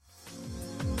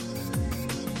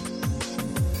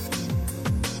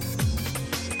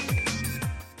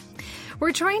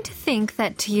We're trained to think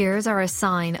that tears are a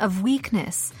sign of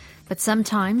weakness, but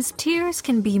sometimes tears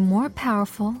can be more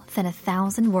powerful than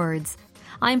 1,000 words.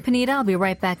 I'm Panita. I'll be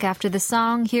right back after the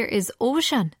song. Here is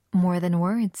Ocean, More Than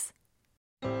Words.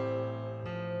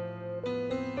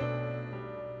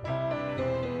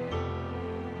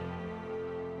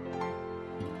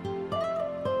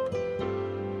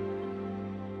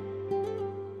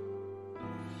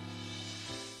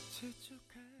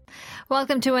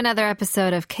 Welcome to another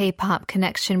episode of K-Pop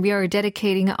Connection. We are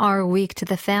dedicating our week to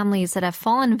the families that have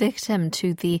fallen victim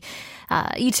to the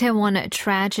Itaewon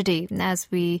tragedy as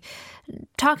we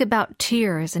talk about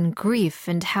tears and grief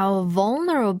and how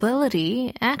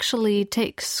vulnerability actually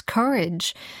takes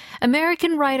courage.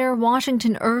 American writer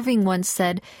Washington Irving once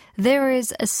said, "There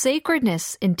is a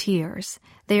sacredness in tears.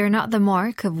 They are not the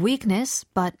mark of weakness,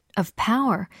 but of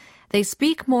power. They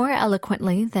speak more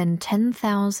eloquently than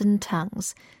 10,000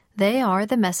 tongues. They are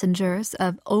the messengers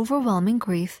of overwhelming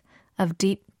grief, of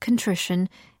deep contrition,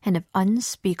 and of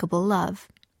unspeakable love."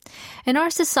 In our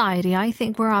society, I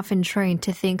think we're often trained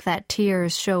to think that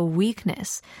tears show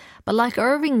weakness. But like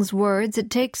Irving's words,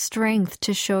 it takes strength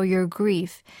to show your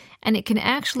grief, and it can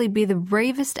actually be the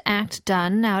bravest act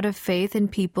done out of faith in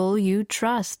people you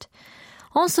trust.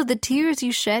 Also, the tears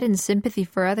you shed in sympathy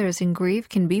for others in grief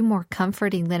can be more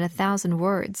comforting than 1,000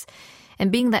 words. And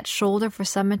being that shoulder for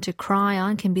someone to cry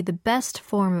on can be the best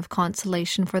form of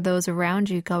consolation for those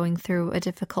around you going through a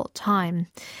difficult time.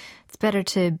 It's better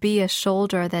to be a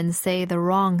shoulder than say the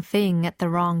wrong thing at the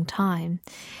wrong time.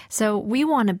 So we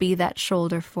want to be that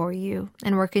shoulder for you.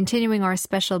 And we're continuing our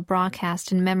special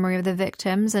broadcast in memory of the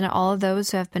victims and all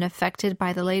those who have been affected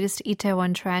by the latest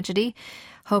Itaewon tragedy,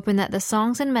 hoping that the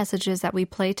songs and messages that we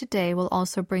play today will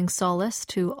also bring solace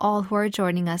to all who are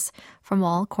joining us from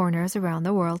all corners around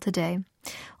the world today.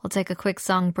 We'll take a quick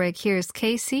song break. Here's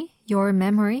Casey, Your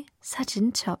Memory,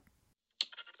 사진첩.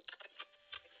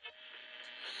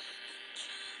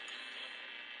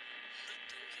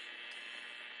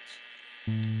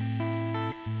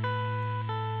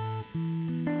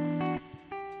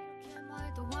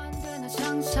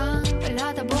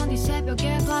 하다 보니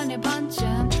새벽에 반에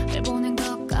반쯤 날 보낸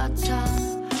것 같아.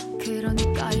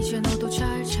 그러니까 이제 너도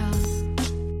잘 자.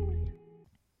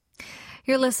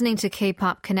 You're listening to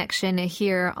K-Pop Connection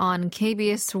here on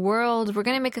KBS World. We're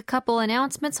going to make a couple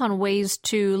announcements on ways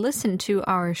to listen to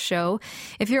our show.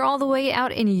 If you're all the way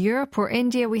out in Europe or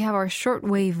India, we have our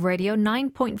shortwave radio,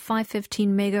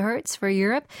 9.515 megahertz for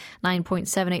Europe,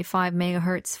 9.785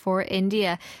 megahertz for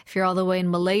India. If you're all the way in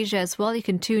Malaysia as well, you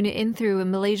can tune in through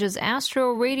Malaysia's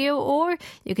Astro Radio, or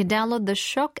you can download the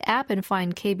Shock app and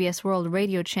find KBS World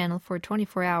Radio channel for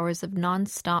 24 hours of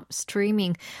non-stop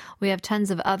streaming. We have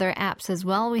tons of other apps as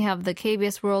well. We have the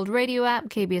KBS World Radio app,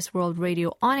 KBS World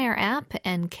Radio On-Air app,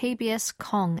 and KBS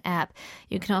Kong app.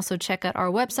 You can also check out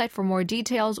our website for more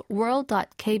details,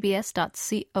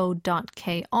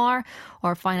 world.kbs.co.kr,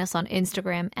 or find us on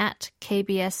Instagram at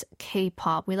KBS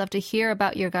K-Pop. We love to hear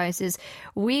about your guys'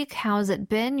 week. How's it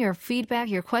been? Your feedback,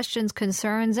 your questions,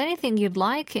 concerns, anything you'd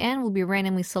like, and we'll be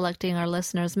randomly selecting our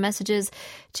listeners' messages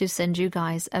to send you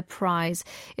guys a prize.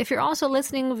 If you're also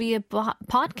listening via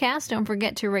podcast, don't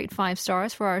forget to rate 5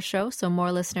 stars for our show so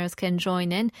more listeners can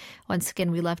join in. Once again,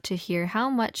 we love to hear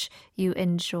how much you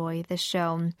enjoy the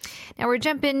show. Now we're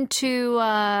jumping to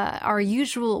our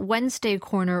usual Wednesday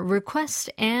corner, requests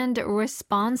and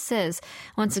responses.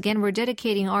 Once again, we're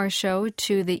dedicating our show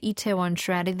to the Itaewon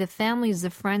tragedy, the families, the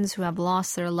friends who have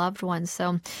lost their loved ones.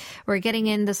 So we're getting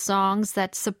in the songs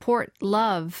that support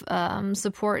love,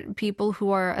 support people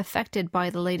who are affected by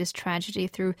the latest tragedy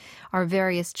through our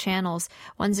various channels.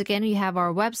 Once again, we have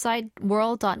our website,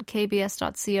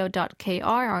 world.kbs.co.kr,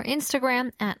 our Instagram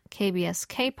at KBS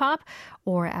K-Pop,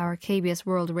 or our KBS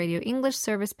World Radio English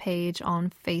service page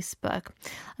on Facebook.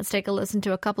 Let's take a listen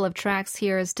to a couple of tracks.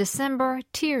 Here is December,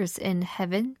 Tears in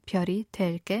Heaven, 별이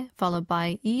될게, followed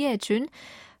by 이혜준,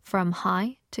 From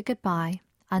High to Goodbye,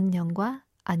 안녕과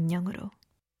안녕으로.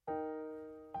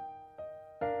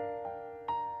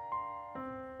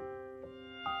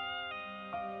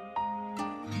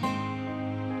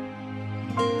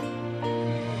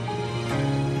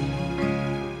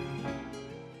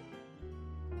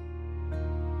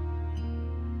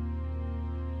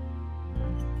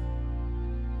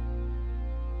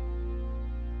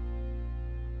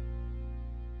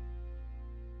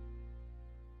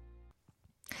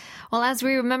 Well, as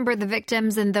we remember the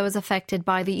victims and those affected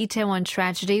by the Itaewon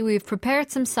tragedy, we've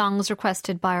prepared some songs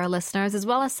requested by our listeners, as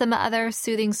well as some other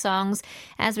soothing songs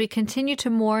as we continue to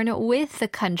mourn with the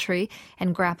country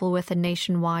and grapple with a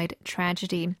nationwide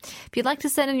tragedy. If you'd like to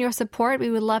send in your support, we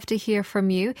would love to hear from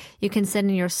you. You can send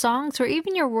in your songs or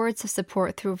even your words of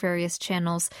support through various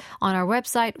channels on our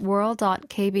website,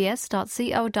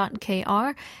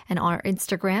 world.kbs.co.kr, and on our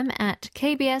Instagram at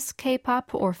KBS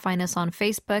K-pop, or find us on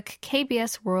Facebook,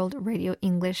 KBS World Radio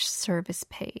English service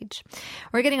page.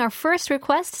 We're getting our first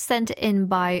request sent in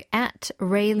by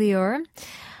 @RayLeor.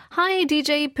 Hi,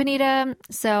 DJ Panita.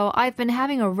 So I've been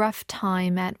having a rough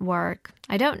time at work.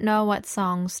 I don't know what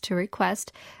songs to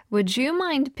request. Would you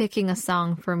mind picking a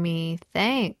song for me?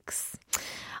 Thanks.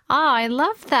 I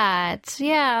love that.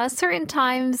 Yeah, certain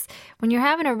times when you're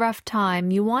having a rough time,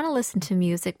 you want to listen to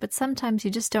music, but sometimes you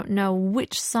just don't know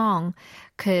which song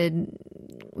could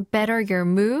better your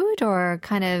mood or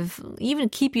kind of even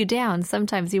keep you down.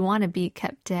 Sometimes you want to be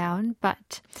kept down,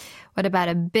 but what about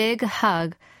a big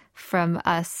hug from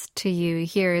us to you?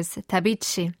 Here's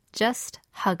다비치, Just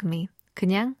Hug Me.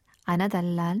 그냥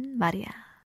안아달란 말이야.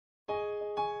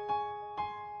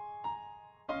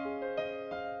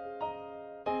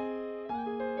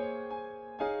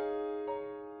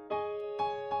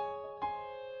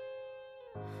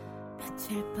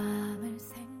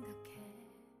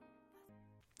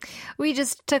 We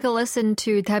just took a listen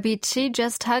to 다비치,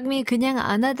 Just Hug Me, 그냥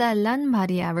안아달란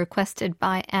말이야, requested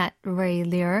by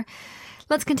 @RayLear.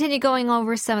 Let's continue going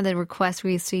over some of the requests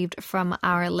we received from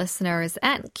our listeners.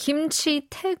 Kimchi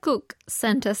Taeguk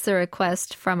sent us a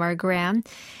request from our gram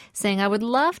saying, I would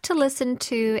love to listen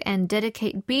to and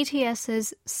dedicate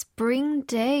BTS's Spring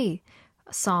Day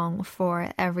song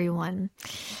for everyone.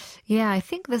 Yeah, I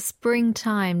think the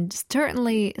springtime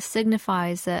certainly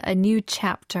signifies a new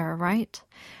chapter, right?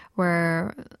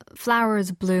 Where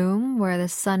flowers bloom, where the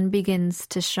sun begins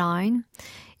to shine.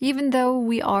 Even though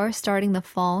we are starting the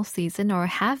fall season or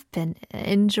have been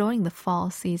enjoying the fall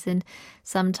season,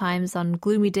 sometimes on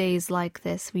gloomy days like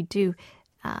this, we do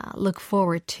look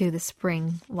forward to the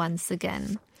spring once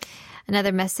again.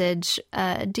 Another message,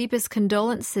 deepest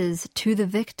condolences to the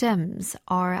victims,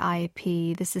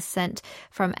 RIP. This is sent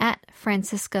from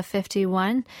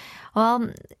 @Francisca51. Well,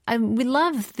 we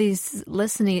love these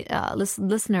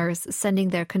listeners sending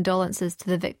their condolences to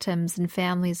the victims and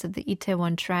families of the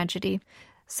Itaewon tragedy.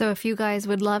 So if you guys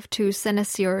would love to send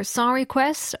us your song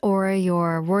requests or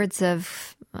your words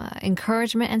of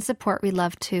encouragement and support, we'd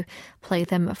love to play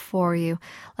them for you.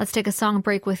 Let's take a song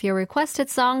break with your requested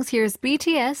songs. Here's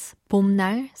BTS,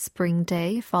 봄날, Spring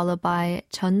Day, followed by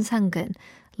전상근,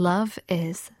 Love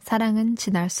Is, 사랑은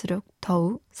지날수록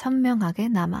더욱 선명하게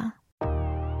남아.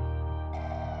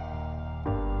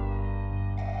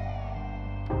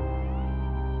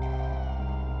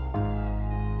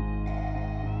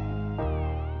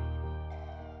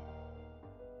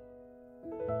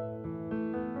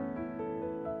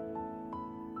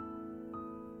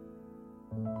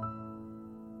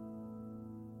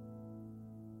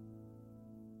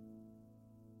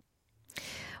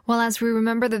 Well, as we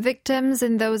remember the victims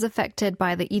and those affected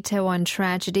by the Itaewon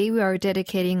tragedy, we are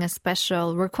dedicating a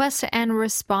special request and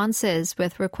responses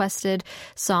with requested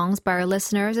songs by our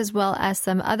listeners, as well as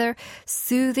some other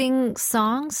soothing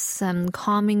songs, some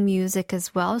calming music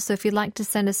as well. So if you'd like to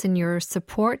send us in your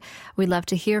support, we'd love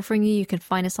to hear from you. You can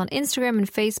find us on Instagram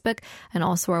and Facebook, and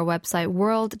also our website,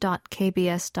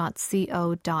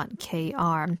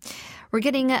 world.kbs.co.kr. We're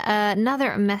getting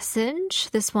another message.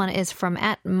 This one is from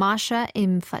 @Masha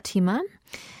Fatima,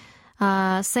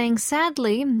 saying,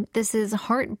 sadly, this is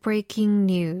heartbreaking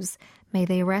news. May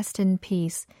they rest in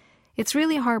peace. It's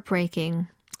really heartbreaking.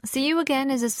 See You Again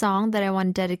is a song that I want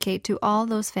to dedicate to all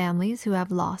those families who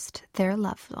have lost their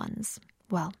loved ones.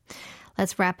 Well,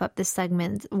 let's wrap up this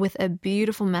segment with a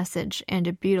beautiful message and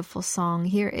a beautiful song.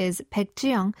 Here is Baek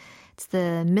Ji-young. It's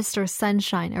the Mr.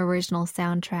 Sunshine original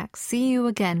soundtrack, See You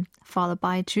Again, followed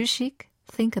by 주식,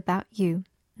 Think About You,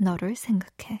 너를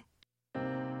생각해.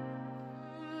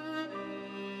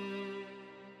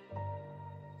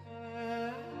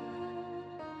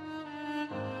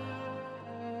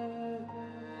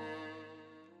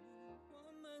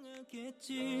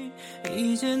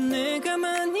 이제 내가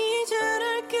많이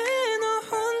잘할게 너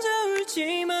혼자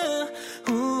울지 마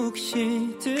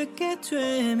혹시 듣게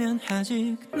되면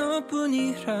아직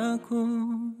너뿐이라고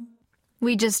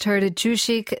We just heard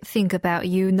주식, Think About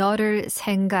You, 너를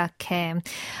생각해.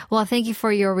 Well, thank you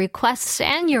for your requests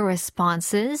and your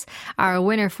responses. Our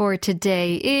winner for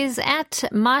today is at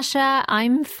Masha,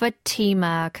 I'm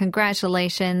Fatima.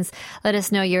 Congratulations. Let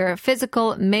us know your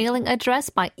physical mailing address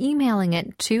by emailing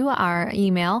it to our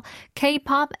email,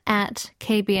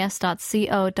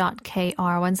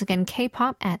 kpop@kbs.co.kr. Once again,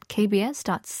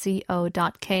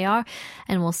 kpop@kbs.co.kr,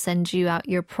 and we'll send you out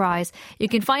your prize. You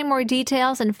can find more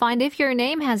details and find if your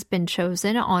name has been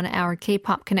chosen on our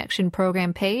K-Pop Connection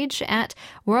program page at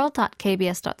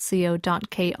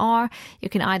world.kbs.co.kr. You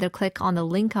can either click on the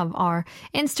link of our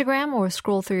Instagram or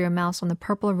scroll through your mouse on the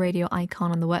purple radio icon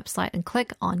on the website and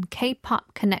click on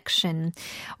K-Pop Connection.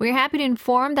 We're happy to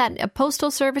inform that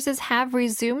postal services have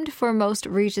resumed for most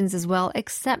regions as well,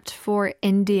 except for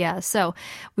India. So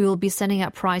we will be sending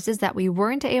out prizes that we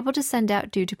weren't able to send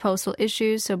out due to postal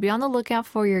issues. So be on the lookout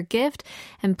for your gift,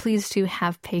 and please do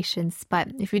have patience. But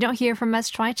if you don't hear from us,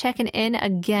 try checking in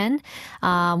again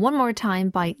one more time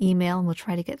by email, and we'll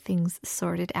try to get things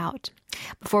sorted out.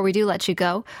 Before we do let you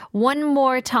go, one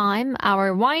more time,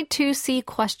 our Y2C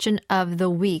question of the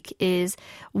week is,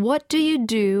 what do you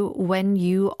do when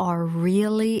you are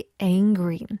really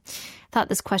angry? I thought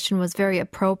this question was very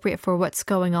appropriate for what's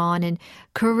going on in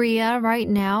Korea right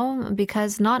now,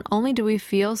 because not only do we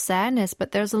feel sadness,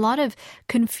 but there's a lot of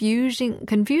confusing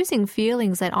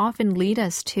feelings that often lead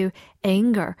us to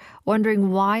anger, wondering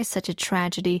why such a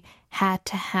tragedy had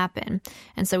to happen.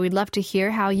 And so we'd love to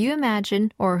hear how you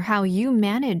imagine or how you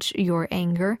manage your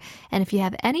anger, and if you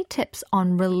have any tips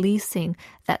on releasing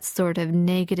that sort of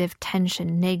negative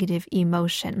tension, negative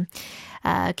emotion.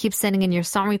 Keep sending in your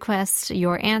song requests,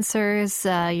 your answers,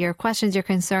 your questions, your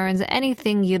concerns,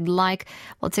 anything you'd like.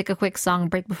 We'll take a quick song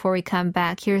break before we come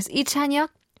back. Here's 이찬혁,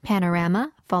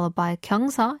 Panorama, followed by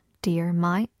경서, Dear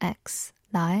My Ex,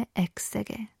 나의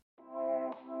X에게.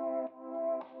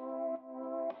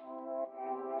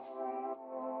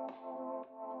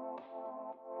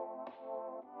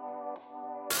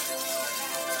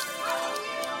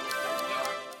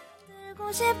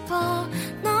 싶어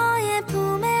너의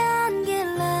품에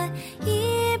안길래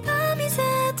이 밤이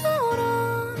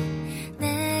새도록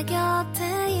내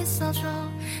곁에 있어줘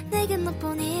내겐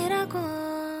너뿐이라고.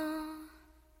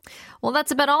 Well,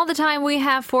 that's about all the time we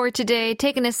have for today.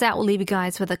 Taking us out, we'll leave you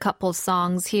guys with a couple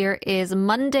songs. Here is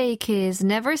Monday Kiss,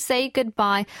 Never Say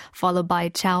Goodbye, followed by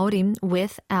Chaorim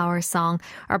with our song.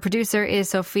 Our producer is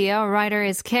Sophia, our writer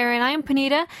is Karen, I'm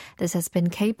Panita. This has been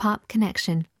K-Pop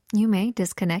Connection. You may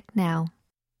disconnect now.